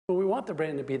Well, we want the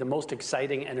brand to be the most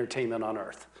exciting entertainment on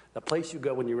earth, the place you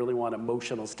go when you really want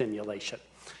emotional stimulation.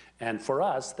 And for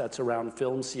us, that's around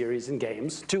film, series, and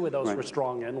games. Two of those we're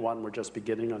strong in, one we're just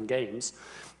beginning on games.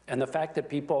 And the fact that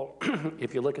people,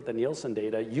 if you look at the Nielsen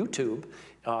data, YouTube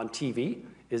on TV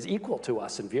is equal to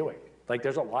us in viewing. Like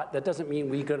there's a lot, that doesn't mean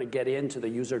we're gonna get into the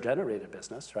user-generated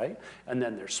business, right? And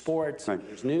then there's sports, and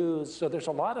there's news, so there's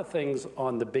a lot of things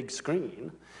on the big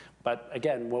screen. But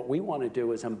again, what we want to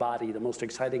do is embody the most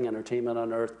exciting entertainment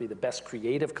on earth, be the best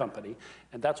creative company.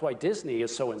 And that's why Disney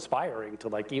is so inspiring to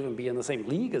like even be in the same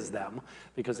league as them,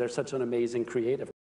 because they're such an amazing creative